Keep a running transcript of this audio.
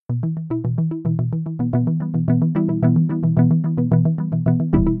You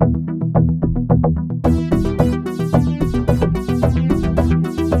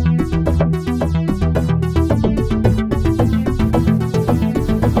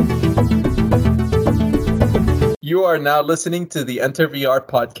are now listening to the Enter VR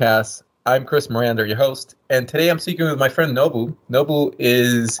podcast. I'm Chris Miranda, your host, and today I'm speaking with my friend Nobu. Nobu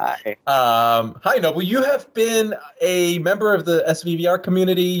is Hi. Hi, Nobu. You have been a member of the SVVR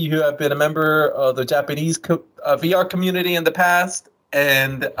community. You have been a member of the Japanese VR community in the past,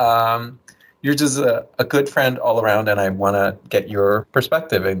 and you're just a good friend all around. And I want to get your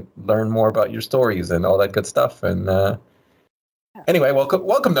perspective and learn more about your stories and all that good stuff. And anyway,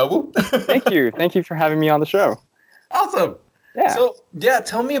 welcome, Nobu. Thank you for having me on the show. Awesome. Yeah. So,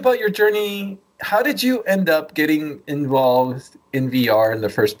 tell me about your journey. How did you end up getting involved in VR in the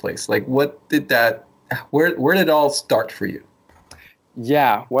first place? Like, where did it all start for you?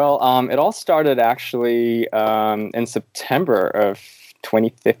 Yeah, well, it all started actually in September of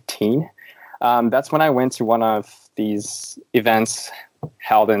 2015. That's when I went to one of these events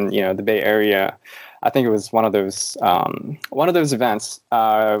held in, the Bay Area. I think it was one of those events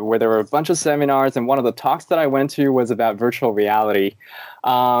where there were a bunch of seminars, and one of the talks that I went to was about virtual reality.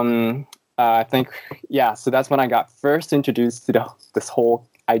 I think, so that's when I got first introduced to this whole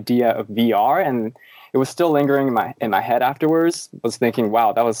idea of VR, and it was still lingering in my head afterwards. I was thinking,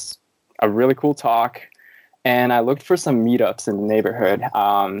 wow, that was a really cool talk, and I looked for some meetups in the neighborhood.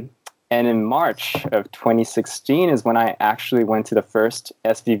 And in March of 2016 is when I actually went to the first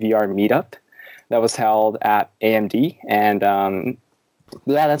SVVR meetup that was held at AMD. And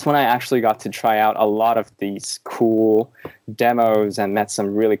that's when I actually got to try out a lot of these cool demos and met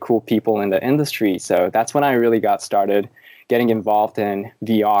some really cool people in the industry. So that's when I really got started getting involved in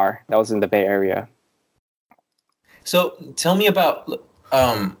VR. That was in the Bay Area. So tell me about,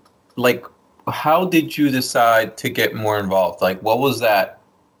 how did you decide to get more involved? Like, what was that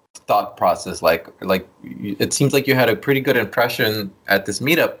thought process like? Like, it seems like you had a pretty good impression at this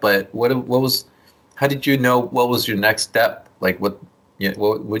meetup, but how did you know what was your next step? Like, what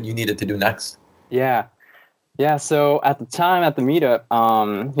you needed to do next? Yeah. So at the time at the meetup,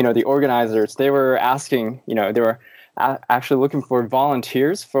 the organizers, they were asking, they were actually looking for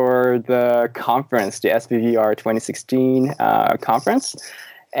volunteers for the conference, the SVVR 2016 conference.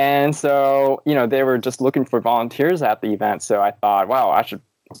 And so, they were just looking for volunteers at the event. So I thought, wow,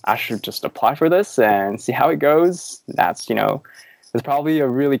 I should just apply for this and see how it goes. That's, it's probably a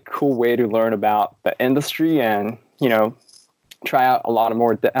really cool way to learn about the industry and, try out a lot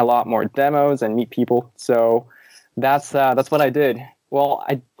more demos and meet people. So that's what I did. Well,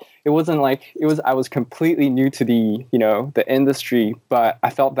 I was completely new to the industry, but I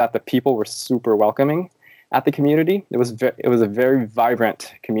felt that the people were super welcoming at the community. It was a very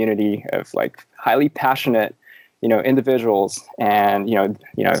vibrant community of highly passionate individuals and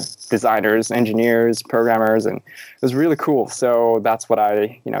designers, engineers, programmers, and it was really cool. So that's what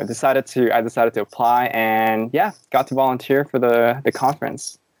I decided to apply, and got to volunteer for the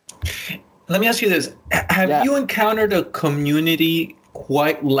conference. Let me ask you this: Have you encountered a community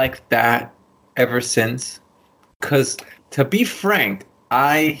quite like that ever since? Because to be frank,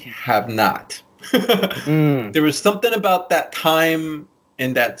 I have not. There was something about that time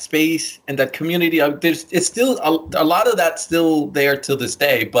in that space and that community. It's still a lot of that still there till this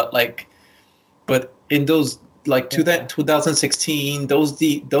day, but in those 2016, those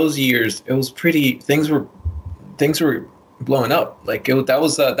years, it was pretty. Things were blowing up. That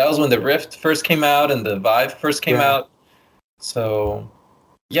was when the Rift first came out and the Vive first came out. So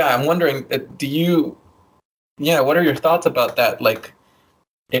I'm wondering, what are your thoughts about that?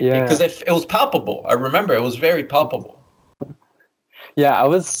 Because it was palpable. I remember it was very palpable. Yeah,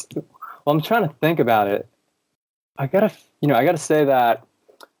 I'm trying to think about it. I gotta say that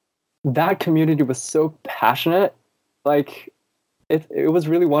community was so passionate. It was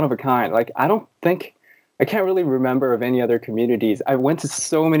really one of a kind. I can't really remember of any other communities. I went to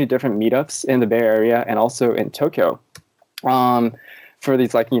so many different meetups in the Bay Area and also in Tokyo, for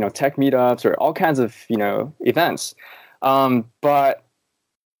these tech meetups or all kinds of events. But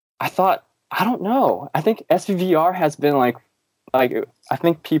I thought, I don't know. I think SVVR has been I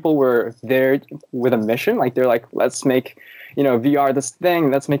think people were there with a mission. They're let's make, VR this thing.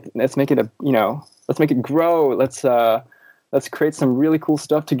 Let's make it let's make it grow. Let's create some really cool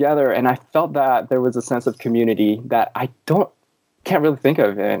stuff together. And I felt that there was a sense of community that I can't really think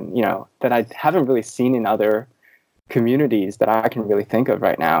of, and that I haven't really seen in other communities that I can really think of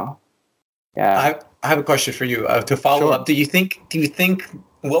right now. Yeah. I have a question for you to follow up. Do you think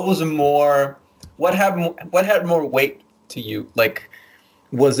what had more weight to you?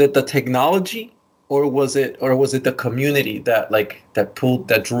 was it the technology, or was it the community that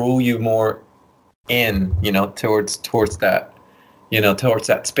that drew you more in, towards that, towards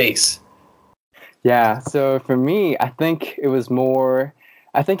that space? Yeah. So for me, I think it was more.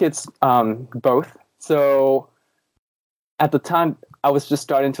 I think it's both. So at the time, I was just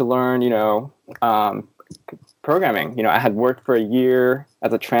starting to learn, programming. I had worked for a year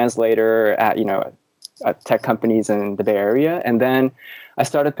as a translator at at tech companies in the Bay Area, and then I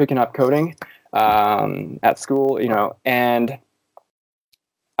started picking up coding at school. And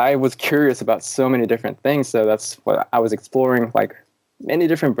I was curious about so many different things. So that's what I was exploring, like many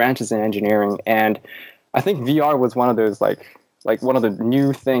different branches in engineering. And I think VR was one of those like one of the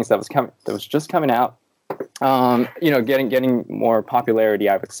new things that was just coming out. Getting more popularity,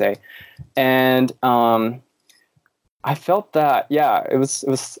 I would say. And I felt that, yeah, it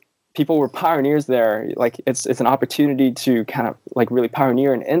was people were pioneers there. Like it's an opportunity to kind of like really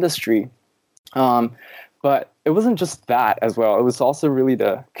pioneer an industry. But it wasn't just that as well. It was also really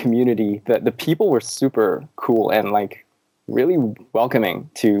the community. The people were super cool and like really welcoming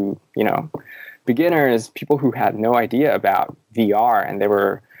to, beginners, people who had no idea about VR, and they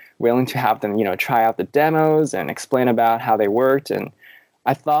were willing to have them, try out the demos and explain about how they worked. And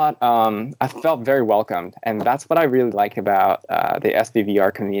I thought I felt very welcomed, and that's what I really like about the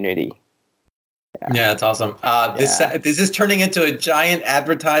SVVR community. Yeah, it's awesome. This is turning into a giant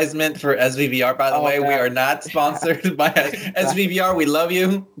advertisement for SVVR. By the way, we are not sponsored by SVVR. We love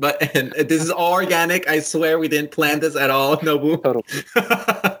you, but this is all organic. I swear we didn't plan this at all, Nobu. Totally.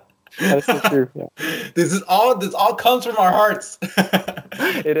 That is so true. Yeah. This all comes from our hearts.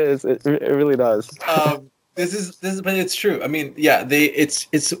 It is. It really does. But it's true. I mean, yeah,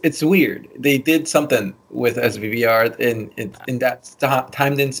 it's weird. They did something with SVVR in that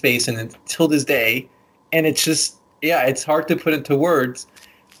time and space, and until this day, and it's just, yeah, it's hard to put into words.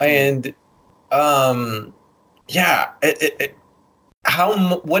 And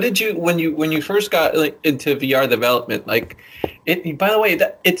what did you, when you first got into VR development, like it, by the way,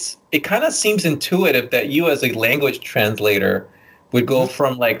 it kind of seems intuitive that you, as a language translator, would go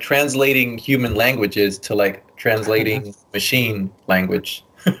from like translating human languages to like translating machine language.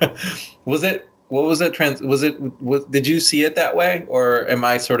 Did you see it that way, or am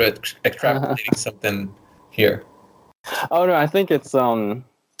I sort of extrapolating something here? Oh no, I think it's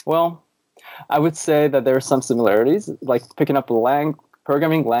well, I would say that there are some similarities, like picking up a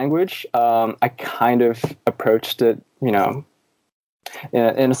programming language. I kind of approached it, in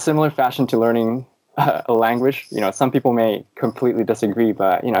a similar fashion to learning a language. Some people may completely disagree,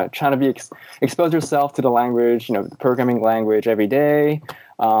 but trying to expose yourself to the language, the programming language every day.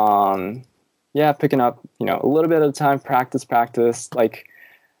 Picking up a little bit at a time, practice. Like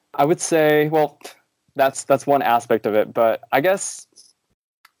I would say, well, that's one aspect of it. But I guess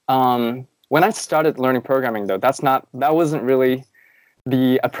when I started learning programming, though, that wasn't really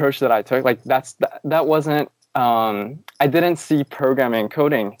the approach that I took. Like that wasn't. I didn't see programming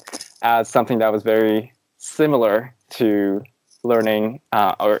coding as something that was very similar to learning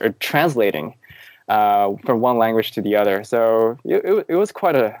or translating from one language to the other. So it was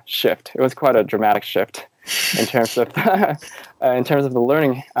quite a shift. It was quite a dramatic shift in terms of the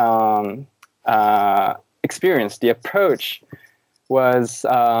learning experience. The approach was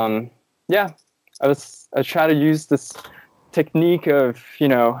I try to use this technique of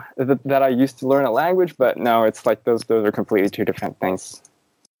that I used to learn a language, but no, it's like those are completely two different things.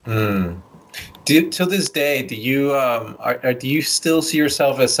 To this day, do you still see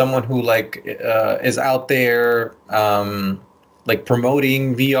yourself as someone who is out there like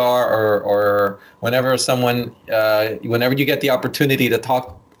promoting VR, or whenever you get the opportunity to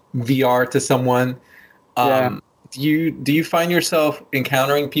talk VR to someone, do you find yourself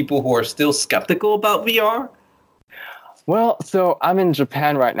encountering people who are still skeptical about VR? Well, so I'm in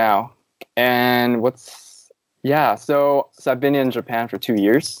Japan right now, and so I've been in Japan for 2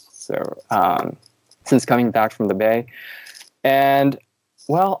 years. So since coming back from the Bay, and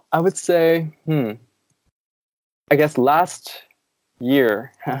well, I would say, I guess last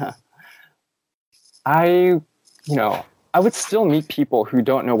year, I would still meet people who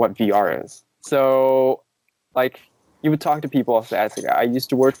don't know what VR is. So, like, you would talk to people. I used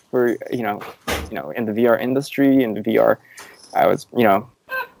to work for in the VR industry. In the VR, I was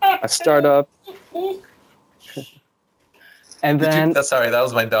a startup. And then sorry, that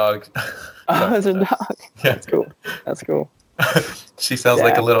was my dog. Oh, it's a dog. Yeah. That's cool. She sounds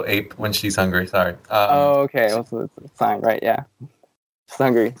like a little ape when she's hungry. Sorry. Okay. That's a sign, right? Yeah. She's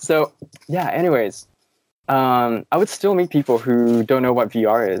hungry. So, yeah, anyways, I would still meet people who don't know what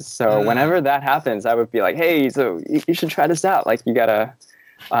VR is. So whenever that happens, I would be like, hey, so you should try this out. Like, you gotta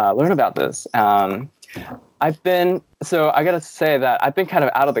learn about this. I gotta say that I've been kind of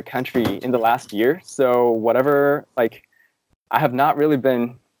out of the country in the last year. So whatever, like, I have not really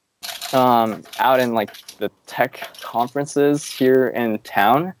been out in like the tech conferences here in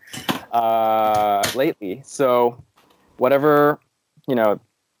town lately. So whatever, the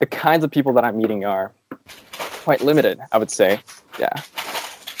kinds of people that I'm meeting are quite limited, I would say. Yeah.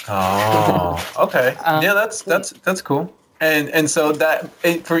 Oh, okay. Yeah, that's cool. And so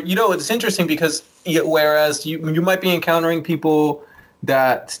it's interesting because whereas you might be encountering people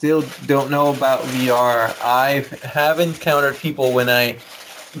that still don't know about VR, I have encountered people when I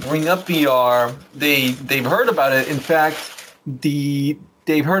bring up VR, they've heard about it. In fact,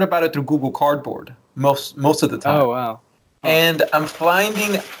 they've heard about it through Google Cardboard most of the time. Oh wow. And I'm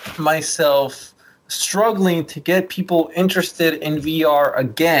finding myself struggling to get people interested in VR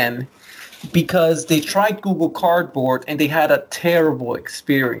again because they tried Google Cardboard and they had a terrible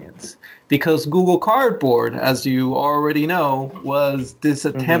experience. Because Google Cardboard, as you already know, was this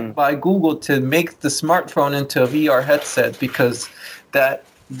attempt by Google to make the smartphone into a VR headset because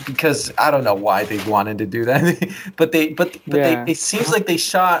I don't know why they wanted to do that, but it seems like they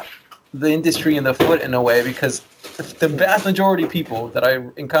shot the industry in the foot in a way because the vast majority of people that I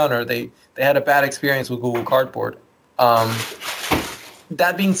encounter, they had a bad experience with Google Cardboard.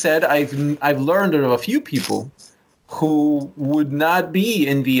 That being said, I've learned of a few people who would not be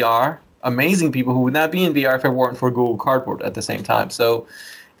in VR. Amazing people who would not be in VR if it weren't for Google Cardboard at the same time. So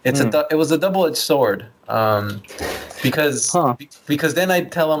it was a double-edged sword. Because then I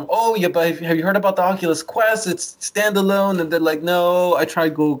tell them, oh yeah, but have you heard about the Oculus Quest? It's standalone, and they're like, no, I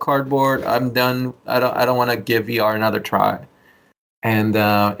tried Google Cardboard. I'm done. I don't want to give VR another try. And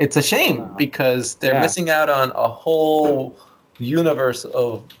it's a shame because they're missing out on a whole universe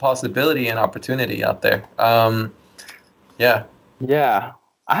of possibility and opportunity out there. Yeah.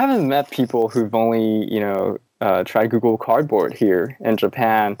 I haven't met people who've only, tried Google Cardboard here in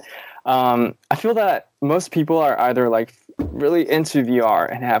Japan. I feel that most people are either like really into VR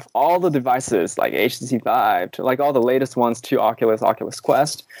and have all the devices like HTC Vive to like all the latest ones to Oculus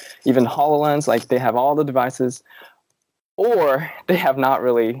Quest, even HoloLens, like they have all the devices, or they have not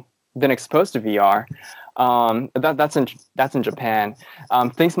really been exposed to VR. That's in Japan.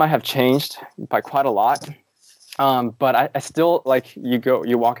 Things might have changed by quite a lot. But I still like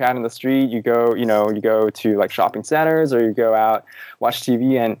you walk out in the street, you go to like shopping centers or you go out, watch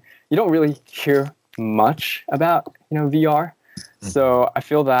TV, and you don't really hear much about, VR. So I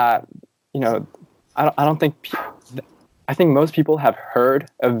feel that, I think most people have heard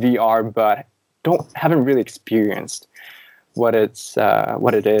of VR, but haven't really experienced what it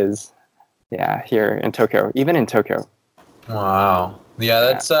is. Yeah. Here in Tokyo, even in Tokyo. Wow.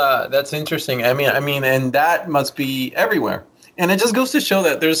 Yeah, that's interesting. I mean, and that must be everywhere. And it just goes to show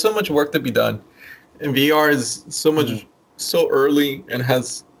that there's so much work to be done. And VR is so early and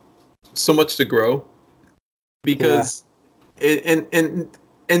has so much to grow. Because and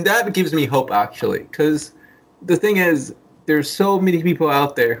that gives me hope actually. Because the thing is, there's so many people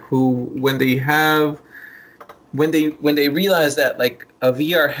out there who when they realize that like a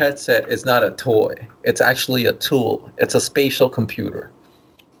VR headset is not a toy, it's actually a tool. It's a spatial computer.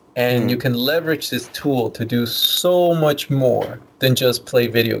 And you can leverage this tool to do so much more than just play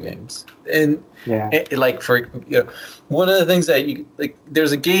video games. And one of the things that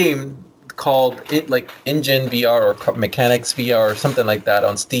there's a game called Engine VR or Mechanics VR or something like that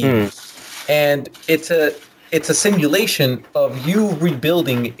on Steam. And it's a simulation of you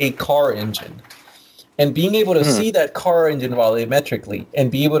rebuilding a car engine. And being able to see that car engine volumetrically and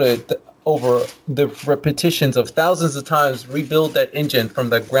be able to, over the repetitions of thousands of times, rebuild that engine from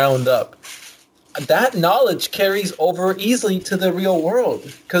the ground up, that knowledge carries over easily to the real world.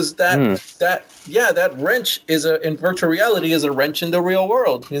 Because that wrench in virtual reality is a wrench in the real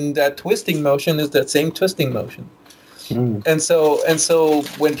world. And that twisting motion is that same twisting motion. And so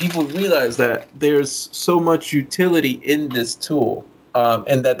when people realize that there's so much utility in this tool,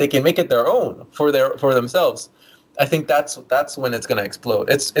 and that they can make it their own for themselves, I think that's when it's going to explode.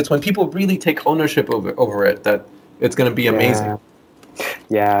 It's when people really take ownership over it that it's going to be amazing.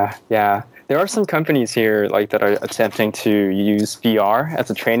 Yeah. There are some companies here like that are attempting to use VR as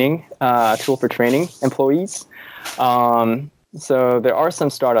a training tool for training employees. So there are some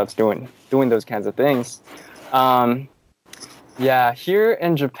startups doing those kinds of things. Here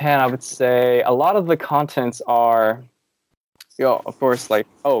in Japan, I would say a lot of the contents are, of course, made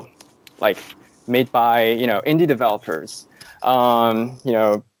by, indie developers,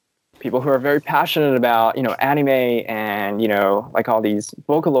 people who are very passionate about, anime and, like all these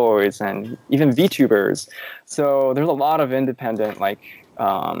Vocaloids and even VTubers. So there's a lot of independent,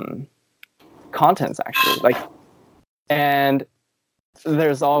 contents actually. Like, and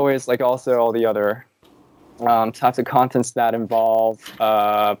there's always like also all the other types of contents that involve.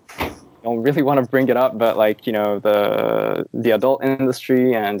 I don't really want to bring it up, but like the adult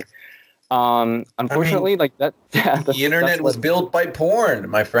industry and unfortunately, like that. Yeah, the internet was built by porn,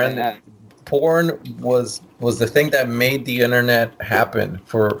 my friend. Porn was the thing that made the internet happen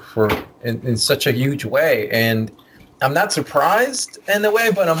for in such a huge way, and I'm not surprised in a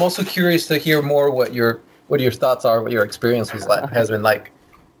way, but I'm also curious to hear more what your thoughts are, what your experience has been like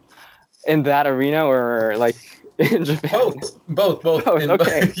in that arena, or like in Japan. Both.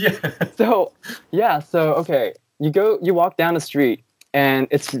 Okay. Yeah. So okay, you walk down the street, and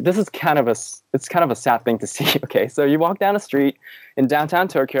it's kind of a sad thing to see. Okay, so you walk down the street in downtown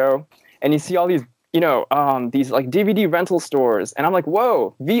Tokyo, and you see all these these like DVD rental stores, and I'm like,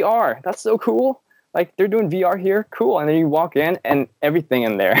 whoa, VR, that's so cool. Like, they're doing VR here, cool. And then you walk in, and everything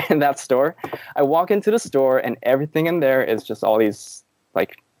in there in that store, I walk into the store, and everything in there is just all these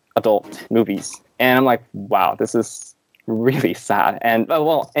like adult movies, and I'm like, wow, this is really sad. And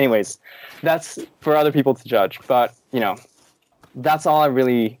well, anyways, that's for other people to judge, but that's all I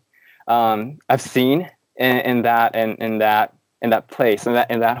really I've seen in that place, in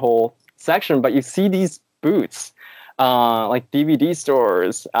that whole section. But you see these booths, like DVD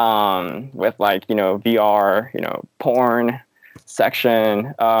stores, with like VR, porn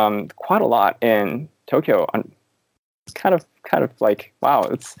section, quite a lot in Tokyo. It's kind of like, wow,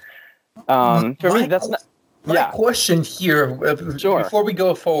 it's for me that's not. My question here, sure, before we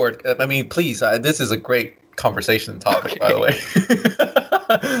go forward, I mean, please, this is a great conversation topic, by the way.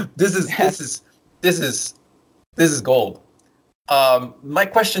 This is gold. My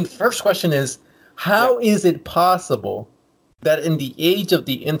first question is, how is it possible that in the age of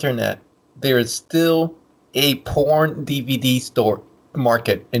the internet there is still a porn DVD store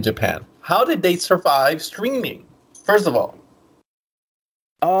market in Japan? How did they survive streaming? First of all.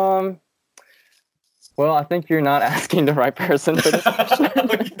 Well, I think you're not asking the right person for this question.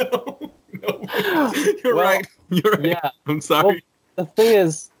 No. You're right. Yeah. I'm sorry. Well, the thing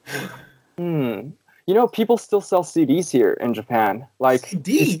is, people still sell CDs here in Japan. Like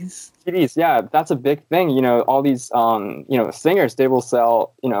CDs, yeah, that's a big thing. All these singers, they will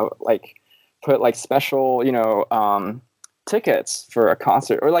sell, like put like special, tickets for a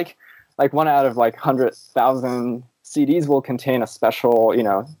concert, or like one out of like 100,000 CDs will contain a special,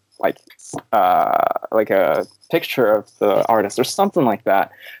 like a picture of the artist or something like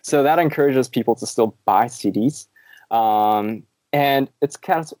that. So that encourages people to still buy CDs. And it's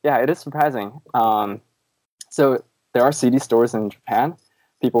it is surprising. So there are CD stores in Japan.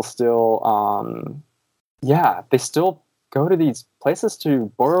 People still, they still go to these places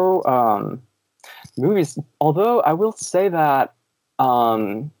to borrow movies. Although I will say that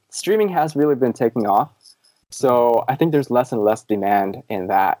streaming has really been taking off. So I think there's less and less demand in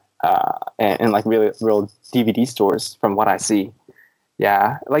that, and like really real DVD stores from what I see.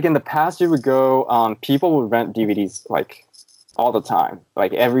 Yeah, like in the past, you would go, people would rent DVDs like all the time,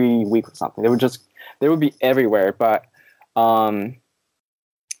 like every week or something. They would be everywhere. But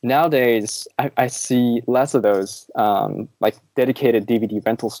nowadays, I see less of those, like dedicated DVD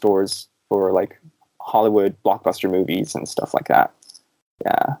rental stores for like Hollywood blockbuster movies and stuff like that.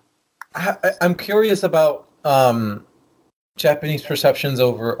 Yeah, I'm curious about Japanese perceptions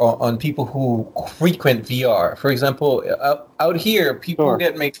on people who frequent VR. For example, out here, people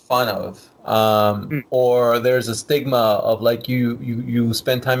get made fun of, or there's a stigma of like you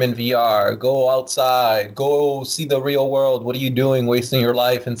spend time in VR, go outside, go see the real world. What are you doing, wasting your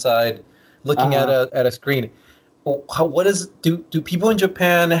life inside, looking at a screen? Do people in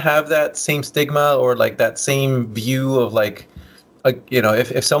Japan have that same stigma or like that same view of like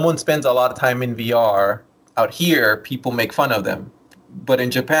if someone spends a lot of time in VR? Out here, people make fun of them. But in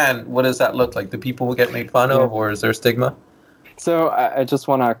Japan, what does that look like? Do people get made fun of, or is there stigma? So I just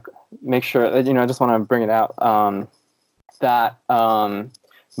want to make sure that, I just want to bring it out, that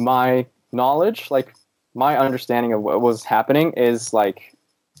my knowledge, like my understanding of what was happening is like,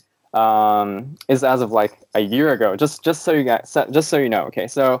 is as of like a year ago, just so you know. Okay.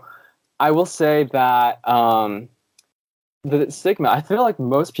 So I will say that the stigma, I feel like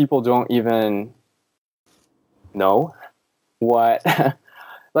most people don't even know what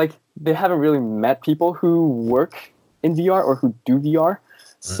like they haven't really met people who work in VR or who do VR.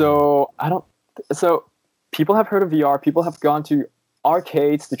 So so people have heard of VR, people have gone to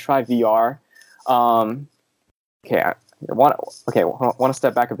arcades to try VR. I want to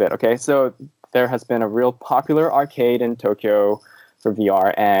step back a bit. Okay, so there has been a real popular arcade in Tokyo for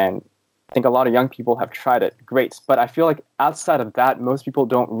VR, and I think a lot of young people have tried it. Great. But I feel like outside of that, most people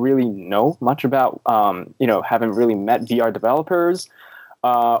don't really know much about, haven't really met VR developers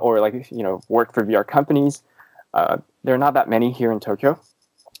or work for VR companies. There are not that many here in Tokyo.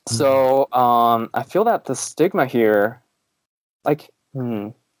 So I feel that the stigma here, my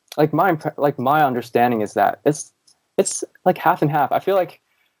understanding is that it's like half and half. I feel like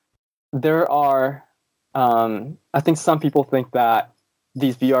there are, I think some people think that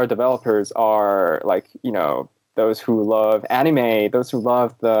these VR developers are those who love anime, those who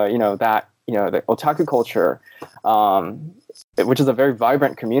love the otaku culture, which is a very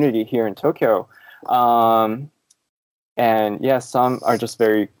vibrant community here in Tokyo. And yeah, some are just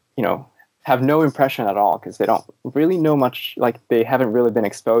very, have no impression at all because they don't really know much. They haven't really been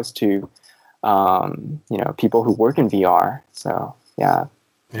exposed to, people who work in VR. So yeah.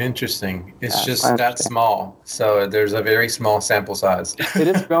 Interesting. It's just that small. So there's a very small sample size. It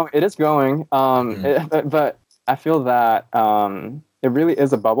is growing. But I feel that it really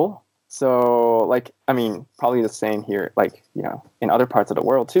is a bubble. So probably the same here, in other parts of the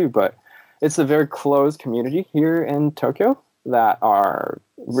world too. But it's a very closed community here in Tokyo that are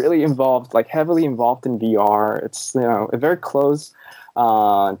really involved, heavily involved in VR. It's a very close,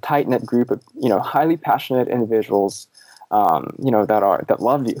 tight-knit group of highly passionate individuals. Who love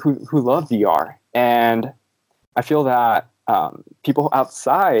VR, and I feel that people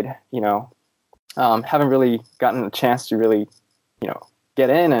outside, haven't really gotten a chance to really, get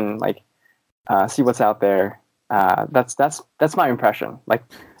in and see what's out there. That's my impression.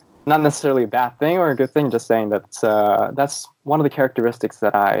 Not necessarily a bad thing or a good thing. Just saying that that's one of the characteristics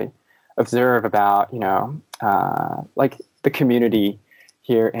that I observe about the community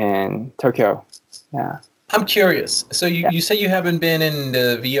here in Tokyo. Yeah. I'm curious. So you say you haven't been in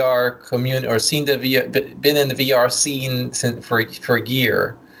the VR community or been in the VR scene for a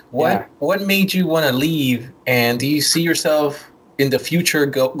year. What made you want to leave? And do you see yourself in the future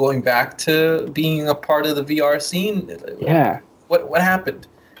going back to being a part of the VR scene? Yeah. What happened?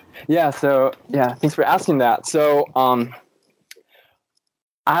 Yeah. So thanks for asking that. So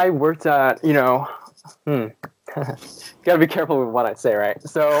I worked at gotta be careful with what I say, right?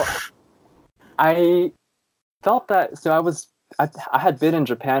 So I felt that, I had been in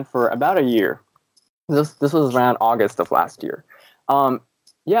Japan for about a year. This was around August of last year. I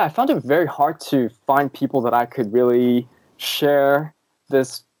found it very hard to find people that I could really share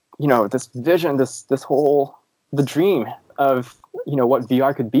this, this vision, the dream of, what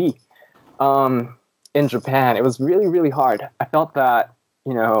VR could be. In Japan, it was really, really hard. I felt that,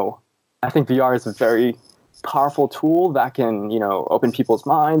 I think VR is a very powerful tool that can, open people's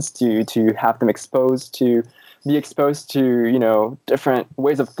minds to have them be exposed to, different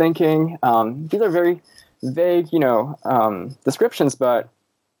ways of thinking. These are very vague, descriptions, but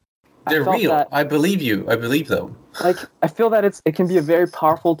they're real. I believe you. I believe them. I feel that it can be a very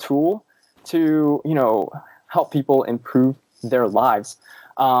powerful tool to, help people improve their lives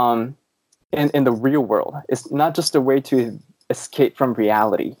in the real world. It's not just a way to escape from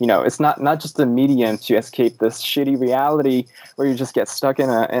reality. It's not just a medium to escape this shitty reality where you just get stuck in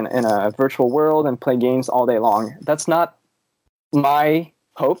a virtual world and play games all day long. That's not my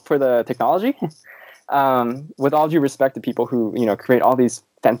hope for the technology. With all due respect to people who create all these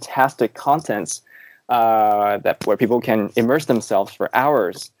fantastic contents where people can immerse themselves for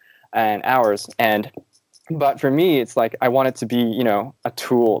hours and hours. But for me, it's I want it to be, a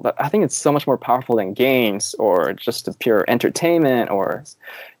tool that I think it's so much more powerful than games or just a pure entertainment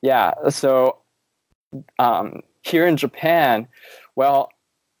So here in Japan,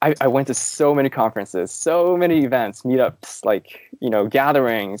 I went to so many conferences, so many events, meetups,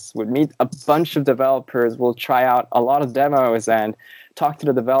 gatherings, would meet a bunch of developers, we'll try out a lot of demos and talk to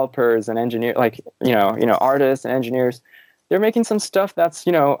the developers and engineers, artists and engineers. They're making some stuff that's,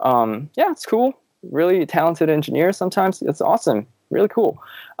 it's cool. Really talented engineers sometimes. It's awesome. Really cool.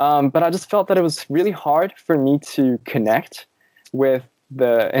 But I just felt that it was really hard for me to connect with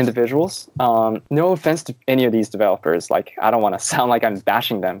the individuals. No offense to any of these developers. I don't want to sound like I'm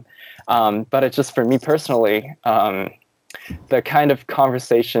bashing them. But it's just for me personally, the kind of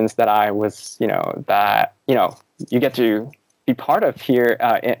conversations that I was, you get to be part of here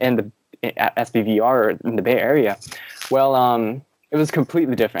at SBVR or in the Bay Area. It was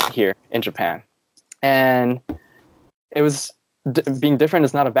completely different here in Japan. And it was being different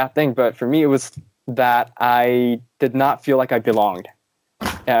is not a bad thing, but for me, it was that I did not feel like I belonged.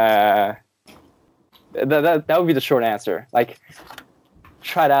 That would be the short answer.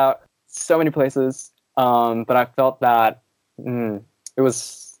 Tried out so many places, but I felt that it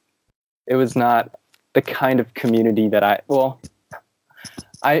was not the kind of community that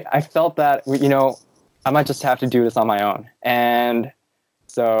I felt that, you know, I might just have to do this on my own. And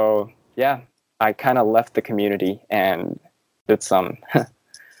so, yeah, I kind of left the community and did some,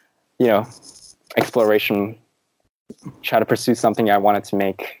 you know, exploration, try to pursue something I wanted to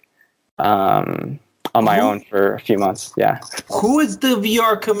make on my own for a few months. Yeah. Who is the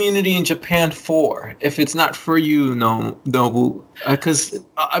VR community in Japan for? If it's not for you, Nobu, because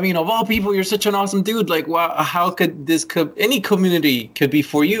I mean, of all people, you're such an awesome dude. Like, wow, how could any community could be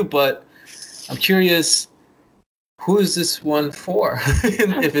for you? But I'm curious, who is this one for?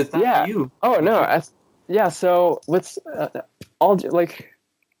 If it's not for you. Oh no. Yeah. So let's all like,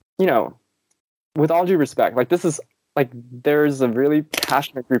 you know, with all due respect, like this is like there's a really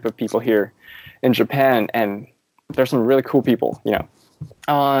passionate group of people here in Japan, and there's some really cool people, you know.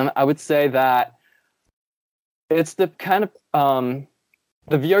 I would say that it's the kind of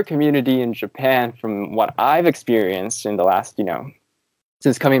the VR community in Japan, from what I've experienced in the last, you know,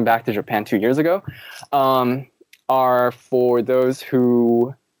 since coming back to Japan 2 years ago, are for those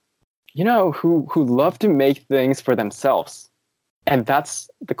who, you know, who love to make things for themselves, and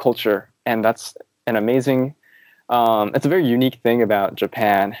that's the culture, and that's an amazing. It's a very unique thing about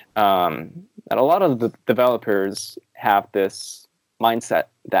Japan. And a lot of the developers have this mindset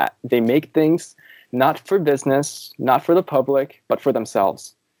that they make things not for business, not for the public, but for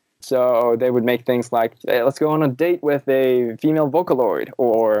themselves. So they would make things like, hey, let's go on a date with a female Vocaloid,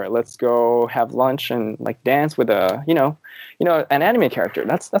 or let's go have lunch and like dance with a, you know, an anime character.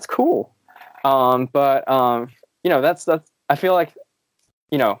 That's cool. But you know, that's I feel like,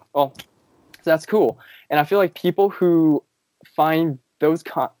 you know, well, that's cool. And I feel like people who find those,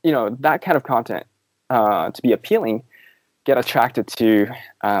 you know, that kind of content to be appealing get attracted to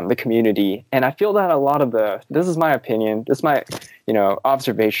the community. And I feel that a lot of this is my opinion, this is my, you know,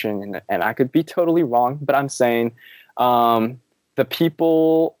 observation, and I could be totally wrong, but I'm saying the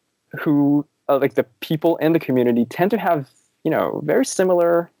people who, like the people in the community tend to have, you know, very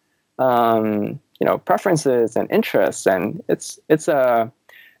similar, you know, preferences and interests. And it's a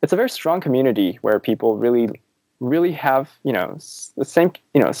very strong community where people really have, you know, the same,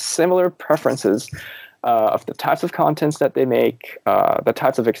 you know, similar preferences of the types of contents that they make, the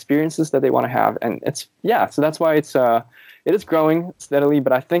types of experiences that they want to have. And it's, yeah, so that's why it is growing steadily,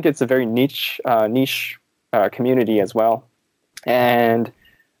 but I think it's a very niche community as well. And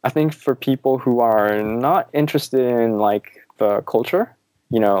I think for people who are not interested in like the culture,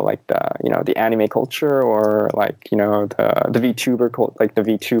 you know, like the anime culture, or like, you know, the VTuber, like the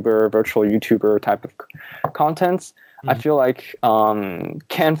VTuber, virtual YouTuber type of contents, I feel like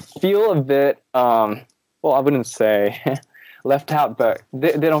can feel a bit, well, I wouldn't say left out, but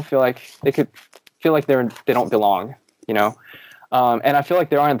they don't feel like they could feel like they don't belong, you know. And I feel like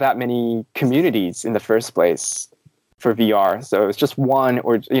there aren't that many communities in the first place for VR. So it's just one,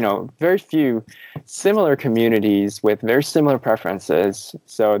 or, you know, very few similar communities with very similar preferences.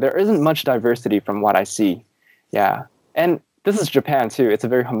 So there isn't much diversity from what I see. Yeah. And this is Japan too. It's a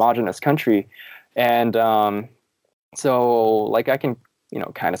very homogenous country. And so like I can, you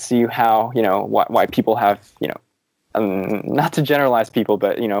know, kind of see how, you know, why people have, you know, not to generalize people,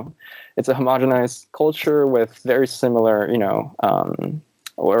 but, you know, it's a homogenized culture with very similar, you know,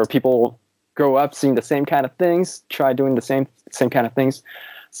 where people grow up seeing the same kind of things, try doing the same kind of things.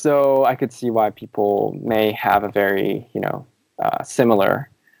 So I could see why people may have a very, you know, similar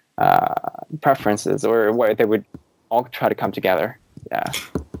preferences, or why they would all try to come together. Yeah.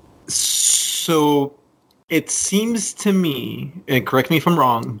 So it seems to me, and correct me if I'm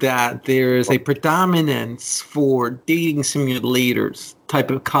wrong, that there's a predominance for dating simulators type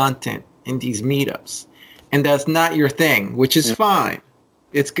of content in these meetups, and that's not your thing, which is fine.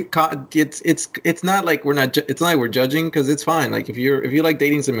 It's not like we're not. It's not like we're judging, because it's fine. Like if you like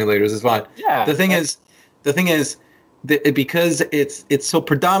dating simulators, it's fine. Yeah. The thing is, because it's so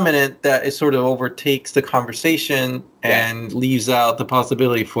predominant that it sort of overtakes the conversation and leaves out the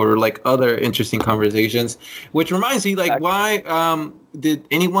possibility for like other interesting conversations. Which reminds me, like, why did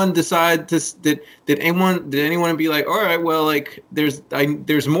anyone decide this? Did anyone be like, all right, well, like there's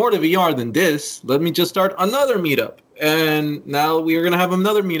more to VR than this. Let me just start another meetup. And now we are going to have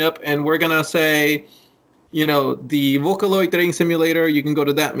another meetup, and we're going to say, you know, the Vocaloid dating simulator, you can go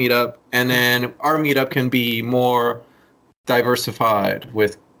to that meetup, and then our meetup can be more diversified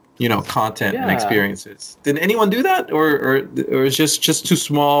with, you know, content and experiences. Did anyone do that, or is just too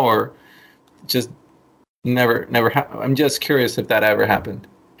small, or just never I'm just curious if that ever happened.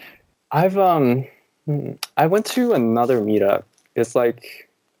 I went to another meetup. It's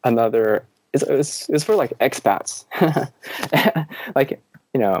like another. It's for like expats, like,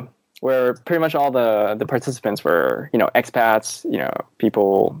 you know, where pretty much all the participants were, expats,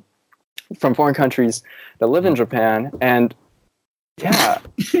 people from foreign countries that live in Japan. And yeah.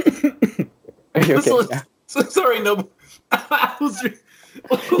 Are you okay? Yeah. So sorry, no. I was.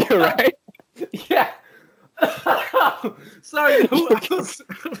 You're right. Yeah. Sorry,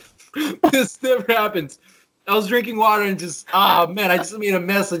 this never happens. I was drinking water and just, man, I just made a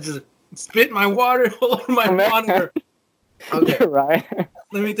mess. I just spit my water all over my monitor. Okay. You're right.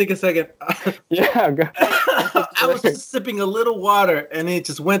 Let me take a second. Yeah. Go. I was just sipping a little water and it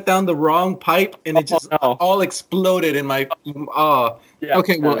just went down the wrong pipe and it just all exploded in my. Yeah,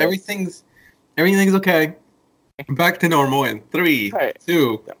 okay, well, everything's okay. Back to normal in 3,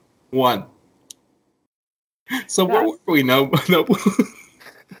 2, 1. So where were we? No.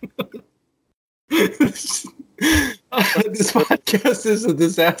 This podcast is a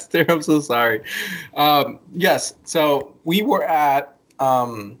disaster. I'm so sorry. Yes, so we were at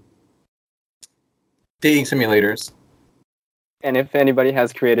dating simulators. And if anybody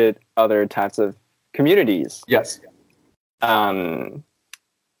has created other types of communities, yes.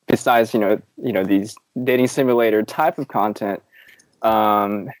 Besides, these dating simulator type of content,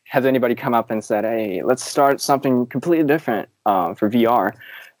 has anybody come up and said, "Hey, let's start something completely different for VR,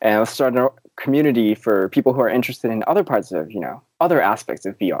 and let's start a community for people who are interested in other parts of, other aspects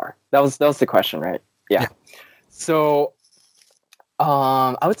of VR"? That was the question, right? Yeah. So,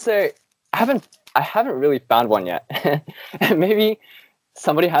 I would say I haven't really found one yet. Maybe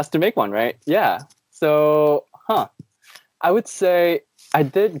somebody has to make one, right? Yeah. So, I would say I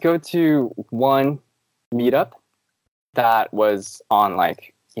did go to one meetup that was on that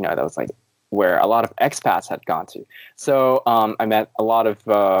was like where a lot of expats had gone to. So I met a lot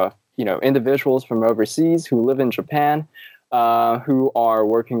of individuals from overseas who live in Japan, who are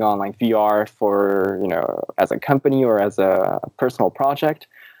working on like VR for as a company or as a personal project.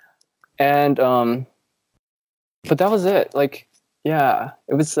 And but that was it. Like, yeah,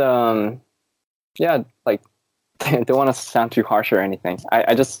 it was like, I don't want to sound too harsh or anything.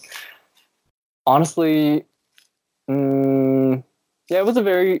 I just honestly, it was a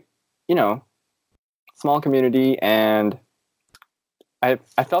very, small community, and I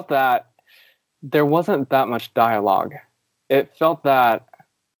felt that there wasn't that much dialogue. It felt that,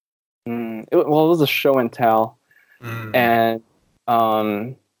 it was a show and tell, and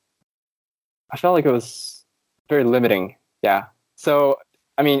I felt like it was very limiting. Yeah. So,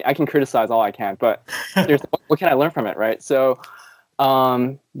 I mean, I can criticize all I can, but what can I learn from it, right? So,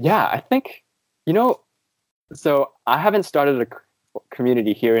 I think, so I haven't started a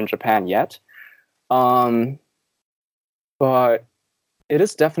community here in Japan yet, but it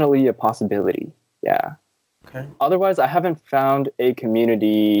is definitely a possibility. Yeah. Okay. Otherwise, I haven't found a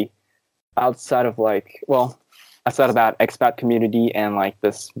community outside of that expat community and like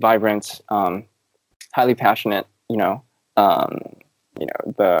this vibrant, highly passionate,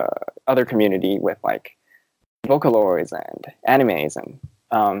 the other community with like Vocaloids and animes, and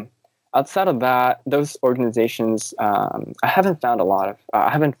outside of that, those organizations, I haven't found I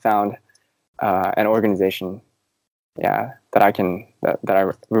haven't found an organization, that I can that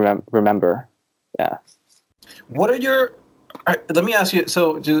I remember. Yeah. What are your? Let me ask you.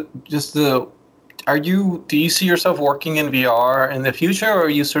 So, do you see yourself working in VR in the future, or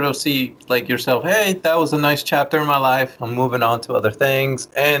you sort of see like yourself, hey, that was a nice chapter in my life, I'm moving on to other things?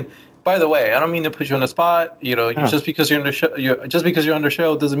 And by the way, I don't mean to put you on the spot. Just because you're on the show, you're on the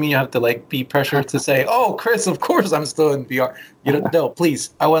show doesn't mean you have to like be pressured to say, oh, Chris, of course I'm still in VR. No, please,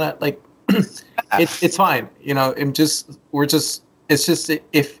 I want to like, it's fine. It's just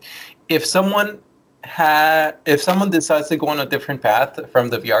if someone decides to go on a different path from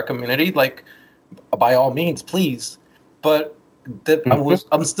the VR community, like, by all means, please. But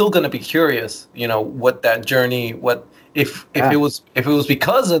I'm still going to be curious, what that journey, if it was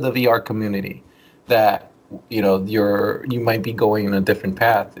because of the VR community that, you might be going in a different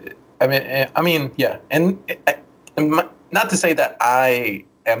path. I mean, yeah. And not to say that I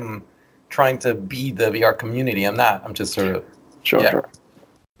am trying to be the VR community. I'm not. I'm just sort of, sure.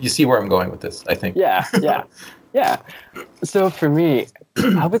 You see where I'm going with this, I think. Yeah. So for me,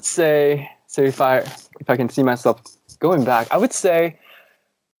 I would say, so if I can see myself going back, I would say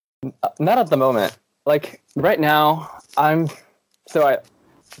not at the moment. Like right now, I left,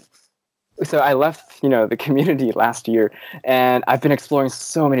 the community last year, and I've been exploring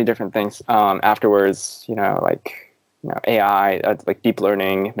so many different things afterwards, AI, like deep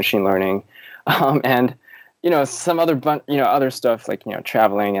learning, machine learning, and some other other stuff like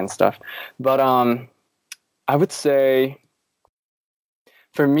traveling and stuff. But I would say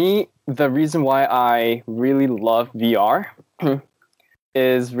for me, the reason why I really love VR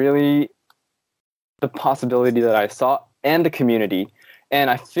is really the possibility that I saw and the community. And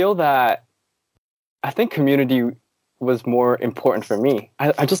I feel that I think community was more important for me.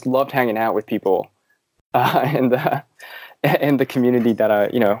 I just loved hanging out with people in the community that I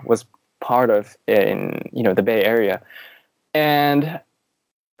was part of in the Bay Area. And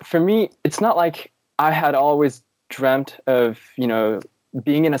for me, it's not like I had always dreamt of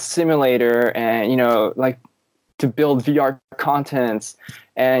being in a simulator and like to build VR contents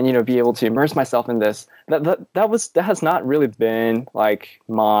and be able to immerse myself in this. That has not really been like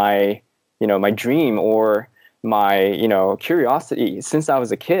my my dream or my curiosity since I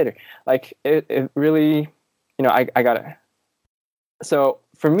was a kid. Like it really I got it. So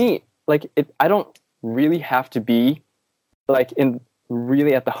for me, like I don't really have to be like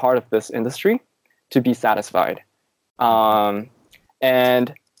really at the heart of this industry to be satisfied. And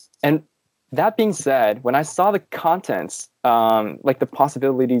that being said, when I saw the contents, like the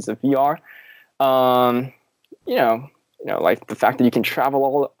possibilities of VR, like the fact that you can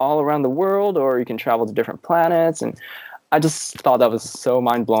travel all around the world, or you can travel to different planets, and I just thought that was so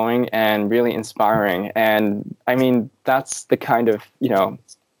mind blowing and really inspiring. And I mean, that's the kind of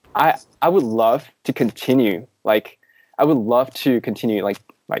I would love to continue. Like, I would love to continue like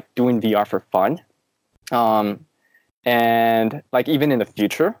doing VR for fun, and like even in the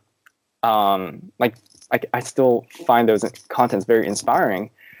future. Like I still find those contents very inspiring,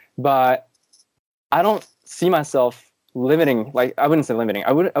 but I don't see myself limiting. Like I wouldn't say limiting.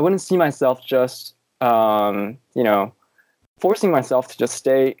 I wouldn't see myself just forcing myself to just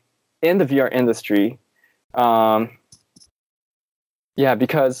stay in the VR industry. Yeah,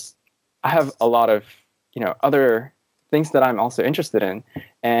 because I have a lot of other things that I'm also interested in,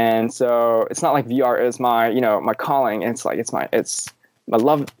 and so it's not like VR is my my calling. It's like it's my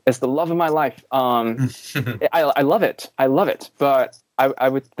love. It's the love of my life. I love it. I love it. But I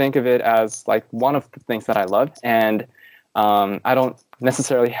would think of it as like one of the things that I love. And I don't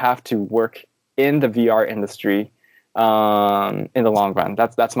necessarily have to work in the VR industry in the long run.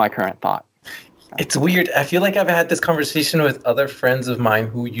 That's my current thought. It's weird. I feel like I've had this conversation with other friends of mine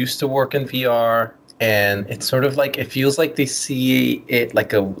who used to work in VR. And it's sort of like, it feels like they see it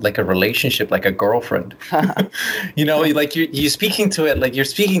like a relationship, like a girlfriend. Like you're speaking to it, like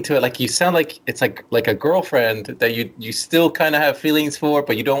you sound like it's like a girlfriend that you still kind of have feelings for,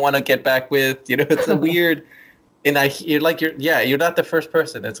 but you don't want to get back with. It's a weird. And you're not the first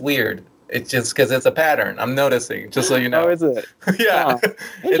person. It's weird. It's just because it's a pattern. I'm noticing, just so you know. Oh, is it? Yeah,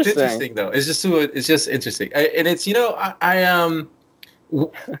 it's interesting though. It's just interesting, and it's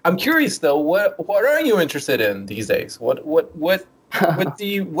I'm curious though. What are you interested in these days? What would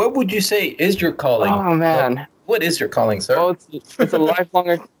you say is your calling? Oh man, what is your calling, sir? Well, it's a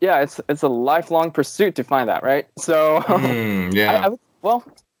lifelong. Yeah, it's a lifelong pursuit to find that, right? So yeah.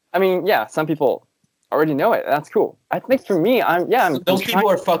 Some people already know it. That's cool. I think for me, those people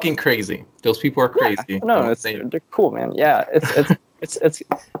are fucking crazy. Those people are crazy. Yeah, no, they're cool, man. Yeah, it's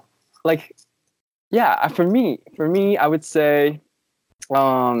like, yeah. For me, I would say.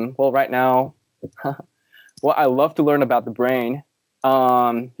 Well, right now, I love to learn about the brain,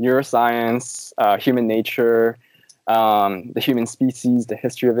 neuroscience, human nature, the human species, the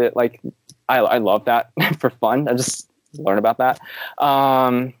history of it. Like, I love that for fun. I just learn about that.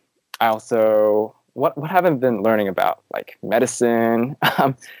 I also, what have I been learning about? Like medicine.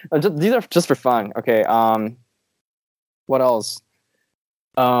 These are just for fun. Okay. What else?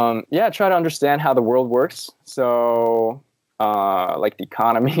 Try to understand how the world works. So. Like the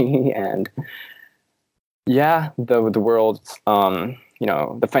economy and the world,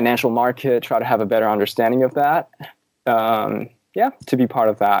 the financial market, try to have a better understanding of that. To be part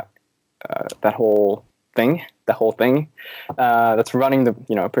of that whole thing that's running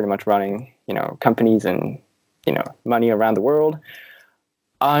pretty much running, companies and, money around the world.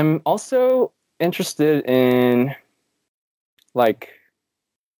 I'm also interested in like,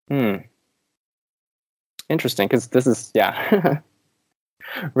 interesting, because this is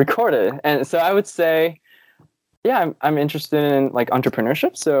recorded, and so I would say I'm interested in like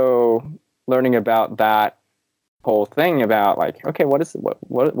entrepreneurship, so learning about that whole thing about like, okay, what does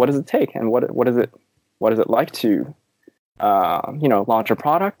it take, and what is it like to launch a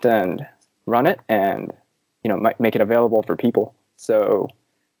product and run it and make it available for people. So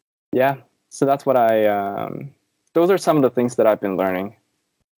that's what those are some of the things that I've been learning.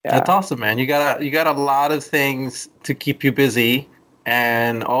 Yeah. That's awesome, man. You got a lot of things to keep you busy,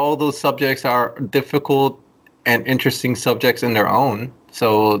 and all those subjects are difficult and interesting subjects in their own.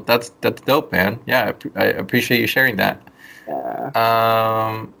 So that's dope, man. Yeah, I appreciate you sharing that.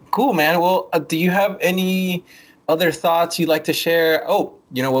 Yeah. Cool, man. Well, do you have any other thoughts you'd like to share? Oh,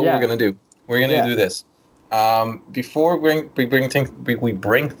 you know what we're gonna do? We're gonna do this. Before we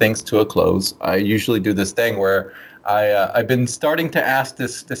bring things to a close, I usually do this thing where I've been starting to ask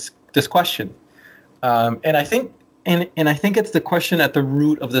this question, and I think it's the question at the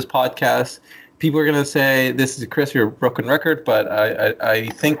root of this podcast. People are gonna say, "This is Chris, you're a broken record," but I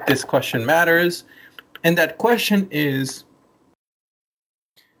think this question matters, and that question is,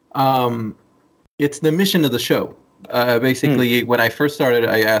 it's the mission of the show. Basically, when I first started,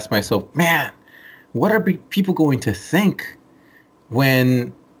 I asked myself, "Man, what are people going to think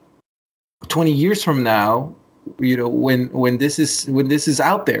when 20 years from now, when this is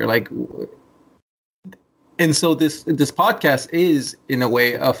out there?" Like, and so this podcast is, in a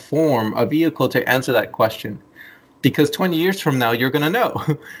way, a vehicle to answer that question, because 20 years from now, you're going to know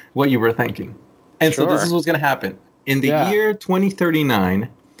what you were thinking. And so this is what's going to happen. In the year 2039,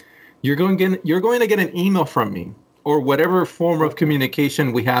 you're going to get an email from me, or whatever form of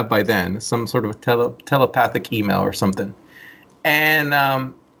communication we have by then, some sort of telepathic email or something. And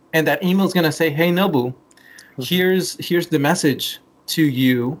that email is going to say, "Hey, Nobu, here's the message to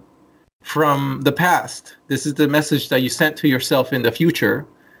you from the past. This is the message that you sent to yourself in the future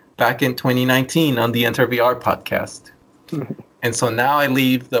back in 2019 on the Enter VR podcast." And so now I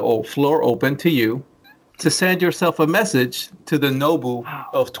leave the floor open to you to send yourself a message to the Nobu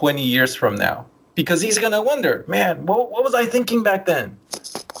of 20 years from now. Because he's going to wonder, "Man, what was I thinking back then?"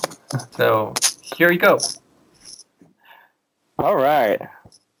 So here you go. All right.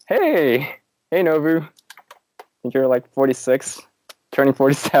 Hey Nobu. I think you're like 46, turning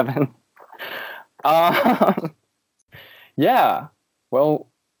 47. Yeah. Well,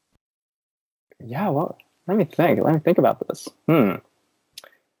 let me think about this.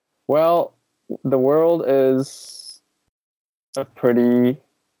 Well, the world is a pretty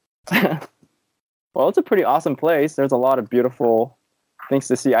well, it's a pretty awesome place. There's a lot of beautiful things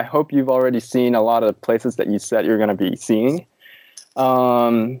to see. I hope you've already seen a lot of places that you said you're going to be seeing.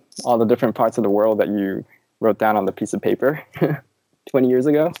 All the different parts of the world that you wrote down on the piece of paper 20 years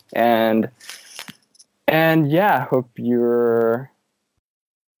ago. And yeah, hope you're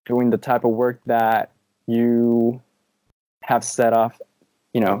doing the type of work that you have set off,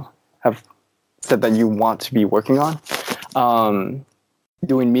 have said that you want to be working on,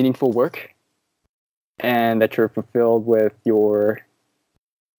 doing meaningful work, and that you're fulfilled with your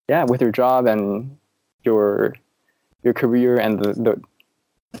job and your career and the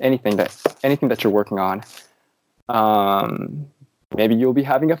anything that you're working on. Maybe you'll be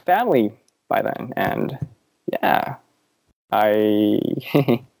having a family by then, and yeah, I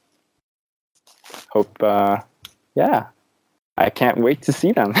hope. I can't wait to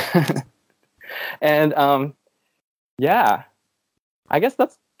see them. And yeah, I guess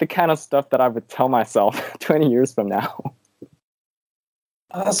that's the kind of stuff that I would tell myself 20 years from now.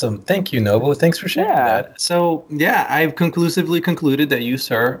 Awesome. Thank you, Nobu. Thanks for sharing that. So, yeah, I've conclusively concluded that you,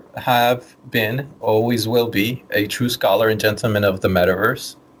 sir, have been, always will be, a true scholar and gentleman of the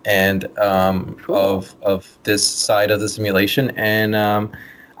metaverse and cool. of this side of the simulation. And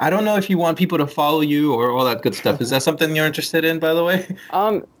I don't know if you want people to follow you or all that good stuff. Is that something you're interested in, by the way?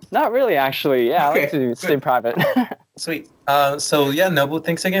 Not really, actually. Yeah, okay, I like to stay private. Sweet. So yeah, Nobu,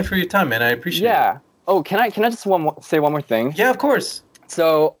 thanks again for your time, man. I appreciate it. Yeah. Oh, can I just say one more thing? Yeah, of course.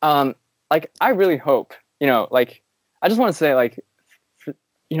 So, I really hope, I just want to say,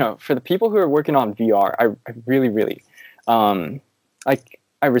 for the people who are working on VR, I really, really, I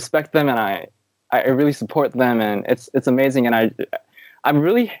respect them, and I really support them, and it's amazing, and I'm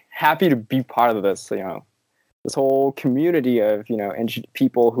really happy to be part of this, this whole community of,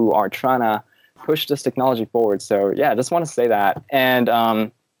 people who are trying to push this technology forward. So yeah, I just want to say that. And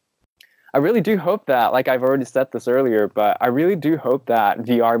I really do hope that, like I've already said this earlier, but I really do hope that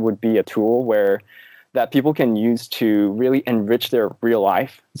VR would be a tool that people can use to really enrich their real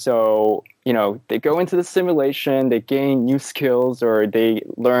life. So, they go into the simulation, they gain new skills, or they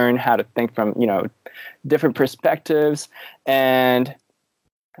learn how to think from, different perspectives, and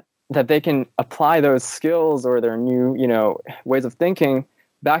that they can apply those skills or their new, ways of thinking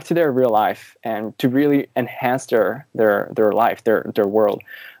back to their real life and to really enhance their life, their world,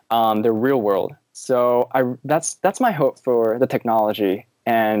 their real world. So that's my hope for the technology.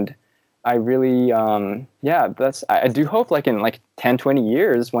 And I really, I do hope in 10, 20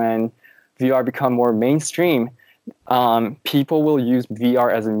 years when VR become more mainstream, people will use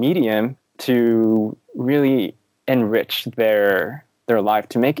VR as a medium to really enrich their life,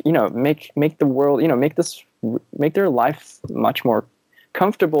 to make the world, make their life much more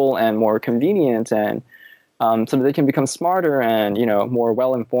comfortable and more convenient, and so that they can become smarter and more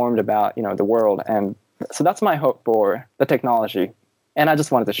well informed about the world, and So that's my hope for the technology, and I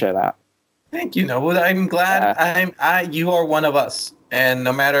just wanted to share that. Thank you, Noble. I'm glad you are one of us. And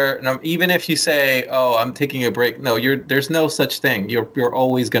no matter, even if you say, "Oh, I'm taking a break," no, there's no such thing. You're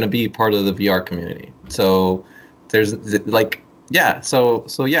always going to be part of the VR community. So there's like, yeah. So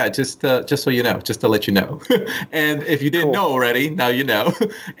yeah. Just so you know, just to let you know. And if you didn't know already, now you know.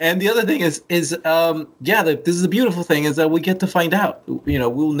 And the other thing is this is the beautiful thing is that we get to find out.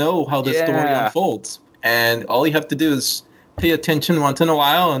 We'll know how the story unfolds, and all you have to do is pay attention once in a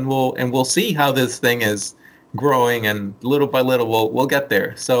while, and we'll see how this thing is growing, and little by little we'll get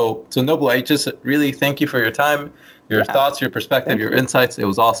there. So Noble, I just really thank you for your time, your thoughts, your perspective, your insights. It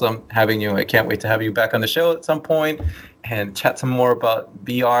was awesome having you. I can't wait to have you back on the show at some point and chat some more about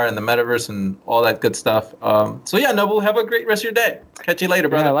VR and the metaverse and all that good stuff. So yeah, Noble, have a great rest of your day. Catch you later,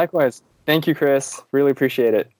 brother. Yeah, likewise. Thank you, Chris. Really appreciate it.